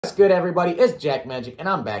What's good, everybody? It's Jack Magic, and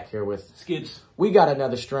I'm back here with Skids. We got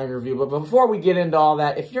another strain review, but before we get into all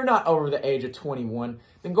that, if you're not over the age of 21,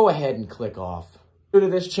 then go ahead and click off. Due to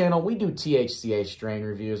this channel, we do THCA strain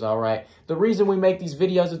reviews, all right? The reason we make these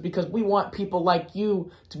videos is because we want people like you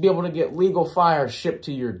to be able to get legal fire shipped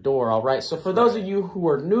to your door, all right? So for those of you who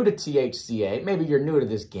are new to THCA, maybe you're new to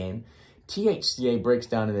this game, THCA breaks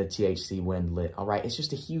down into THC when lit, all right? It's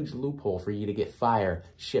just a huge loophole for you to get fire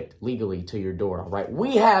shipped legally to your door, all right?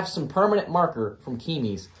 We have some permanent marker from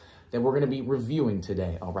Keemies that we're going to be reviewing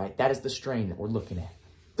today, all right? That is the strain that we're looking at.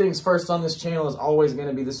 Things first on this channel is always going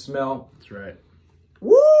to be the smell. That's right.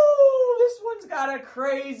 Woo! This one's got a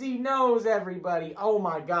crazy nose, everybody. Oh,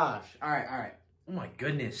 my gosh. All right. Oh, my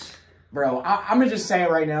goodness. Bro, I'm going to just say it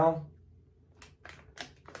right now.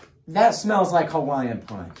 That smells like Hawaiian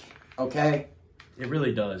Punch. Okay? It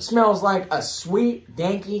really does. Smells like a sweet,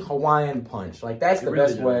 danky Hawaiian Punch. Like, that's the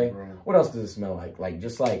best way. Bro. What else does it smell like? Like,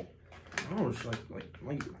 just like... Oh, it's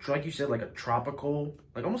like you said, like a tropical,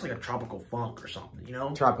 like almost like a tropical funk or something, you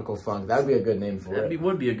know? Tropical funk. That would be a good name for it.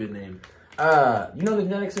 Would be a good name. You know the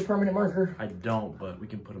genetics of permanent marker? I don't, but we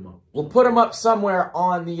can put them up. We'll put them up somewhere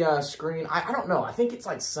on the screen. I don't know. I think it's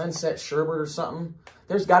like Sunset Sherbet or something.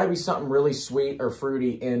 There's got to be something really sweet or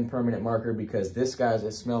fruity in permanent marker because this, guys,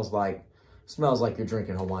 it smells like you're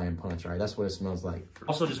drinking Hawaiian Punch, right? That's what it smells like.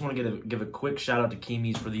 Also, just want to give a quick shout out to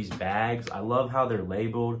Keemies for these bags. I love how they're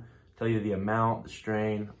labeled, tell you the amount, the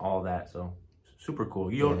strain, all that. So super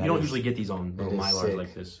cool. You don't usually get these on little Mylars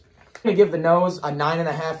like this. I'm going to give the nose a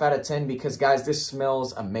 9.5 out of 10 because, guys, this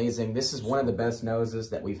smells amazing. This is one of the best noses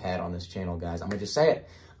that we've had on this channel, guys. I'm going to just say it.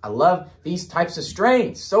 I love these types of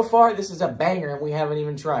strains. So far, this is a banger, and we haven't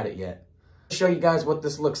even tried it yet. I'll show you guys what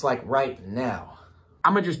this looks like right now.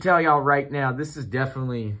 I'm going to just tell y'all right now, this is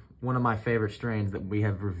definitely one of my favorite strains that we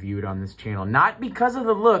have reviewed on this channel. Not because of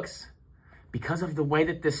the looks, because of the way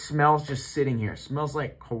that this smells just sitting here. It smells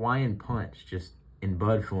like Hawaiian Punch, just in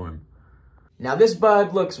bud form. Now, this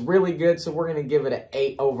bud looks really good, so we're going to give it an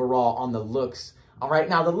 8 overall on the looks. All right,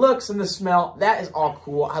 now the looks and the smell, that is all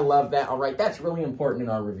cool. I love that, all right? That's really important in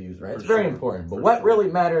our reviews, right? It's very important. But what really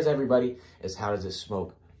matters, everybody, is how does it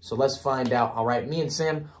smoke? So let's find out, all right? Me and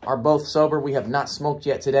Sam are both sober. We have not smoked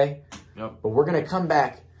yet today. Yep. But we're going to come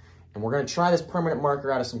back, and we're going to try this permanent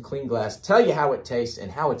marker out of some clean glass, tell you how it tastes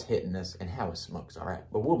and how it's hitting us and how it smokes, all right?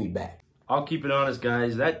 But we'll be back. I'll keep it honest,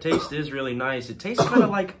 guys. That taste is really nice. It tastes kind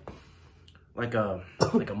of like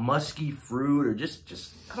a musky fruit or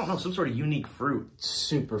just I don't know, some sort of unique fruit.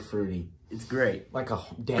 Super fruity. It's great. Like a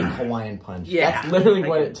dank Hawaiian Punch. Yeah. That's literally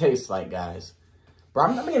what it tastes like, guys. Bro,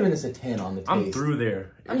 I'm giving this a 10 on the taste. I'm through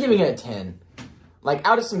there. I'm giving it a 10. Like,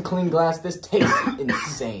 out of some clean glass, this tastes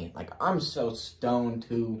insane. Like, I'm so stoned,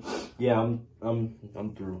 too. Yeah,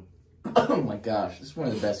 I'm through. Oh, my gosh. This is one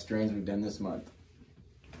of the best strains we've done this month.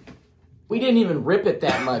 We didn't even rip it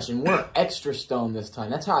that much, and we're extra stoned this time.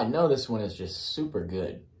 That's how I know this one is just super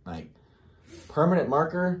good. Like, permanent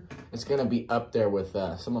marker is going to be up there with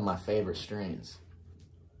some of my favorite strains.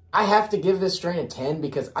 I have to give this strain a 10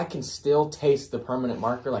 because I can still taste the permanent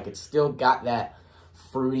marker. Like, it's still got that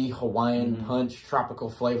fruity Hawaiian Punch tropical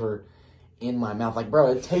flavor in my mouth. Like,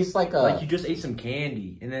 bro, it tastes like a... Like you just ate some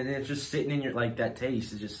candy, and then it's just sitting in your... Like, that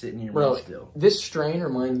taste is just sitting in your mouth still. This strain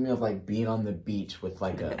reminds me of, like, being on the beach with,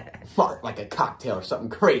 like, a cocktail or something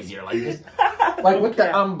crazy. Or, like, just... Like, with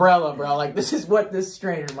the umbrella, bro. Like, this is what this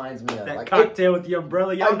strain reminds me of. That like, cocktail with the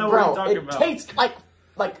umbrella. Y'all know what I'm talking about. It tastes like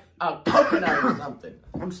a coconut or something.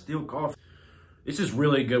 I'm still coughing. This is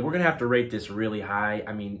really good. We're going to have to rate this really high.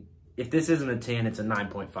 I mean, if this isn't a 10, it's a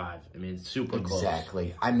 9.5. I mean, it's super close.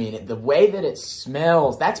 Exactly. I mean, the way that it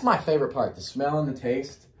smells, that's my favorite part. The smell and the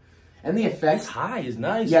taste. And the effects. This high is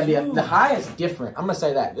nice, yeah, the high is different. I'm going to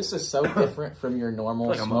say that. This is so different from your normal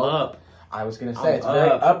like smoke. I'm up. I was going to say, it's very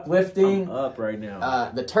uplifting. I'm up right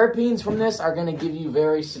now. The terpenes from this are going to give you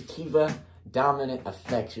very sativa-dominant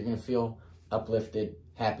effects. You're going to feel uplifted,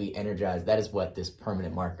 happy, energized. That is what this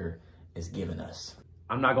permanent marker is giving us.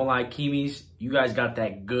 I'm not going to lie, Keemies, you guys got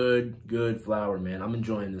that good flower, man. I'm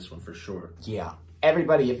enjoying this one for sure. Yeah.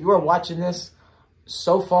 Everybody, if you are watching this,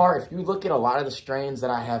 so far, if you look at a lot of the strains that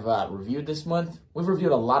I have reviewed this month, we've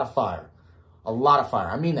reviewed a lot of fire. A lot of fire.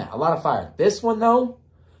 I mean that. A lot of fire. This one, though,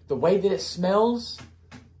 the way that it smells,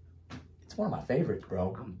 it's one of my favorites,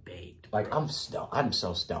 bro. I'm baked. Like, I'm stoned. I'm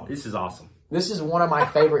so stoned. This is awesome. This is one of my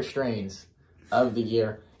favorite strains of the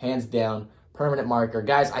year, hands down. Permanent marker.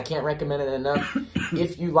 Guys, I can't recommend it enough.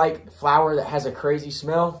 If you like flower that has a crazy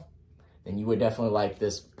smell, then you would definitely like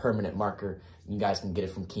this permanent marker. You guys can get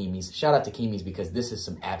it from Keemies. Shout out to Keemies because this is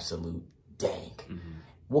some absolute dank.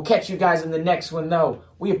 We'll catch you guys in the next one, though.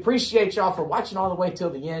 We appreciate y'all for watching all the way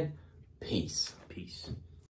till the end. Peace. Peace.